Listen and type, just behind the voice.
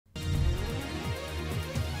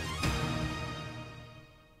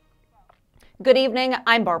Good evening,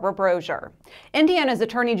 I'm Barbara Brosher. Indiana's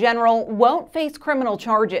Attorney General won't face criminal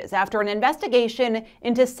charges after an investigation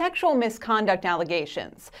into sexual misconduct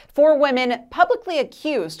allegations. 4 women publicly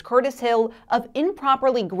accused Curtis Hill of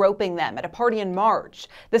improperly groping them at a party in March.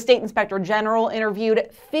 The state inspector general interviewed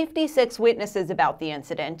 56 witnesses about the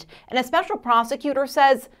incident, and a special prosecutor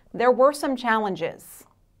says there were some challenges.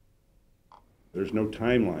 There's no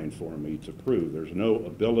timeline for me to prove. There's no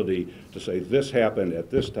ability to say this happened at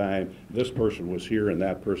this time, this person was here and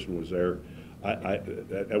that person was there.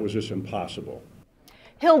 That was just impossible.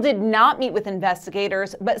 Hill did not meet with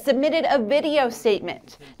investigators, but submitted a video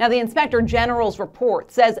statement. Now, the Inspector General's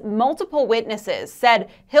report says multiple witnesses said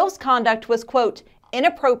Hill's conduct was, quote,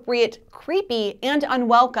 inappropriate, creepy, and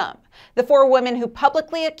unwelcome. The 4 women who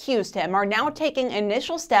publicly accused him are now taking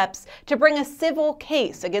initial steps to bring a civil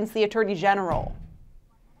case against the Attorney General.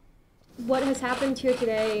 What has happened here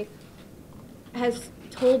today has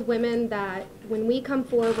told women that when we come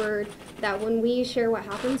forward, that when we share what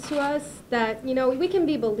happens to us, that, we can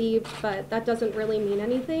be believed, but that doesn't really mean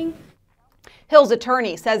anything. Hill's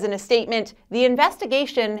attorney says in a statement, the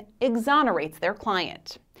investigation exonerates their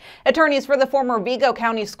client. Attorneys for the former Vigo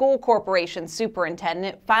County School Corporation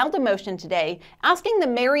superintendent filed a motion today asking the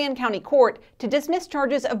Marion County Court to dismiss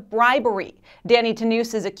charges of bribery. Danny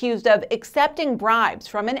Tanoos is accused of accepting bribes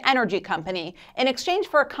from an energy company in exchange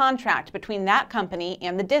for a contract between that company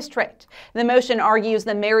and the district. The motion argues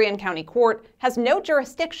the Marion County Court has no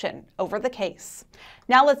jurisdiction over the case.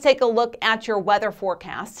 Now let's take a look at your weather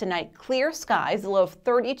forecast. Tonight, clear skies, a low of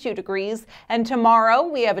 32 degrees. And tomorrow,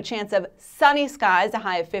 we have a chance of sunny skies, a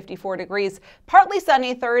high of 54 degrees. Partly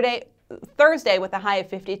sunny Thursday with a high of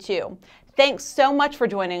 52. Thanks so much for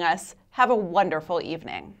joining us. Have a wonderful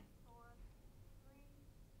evening.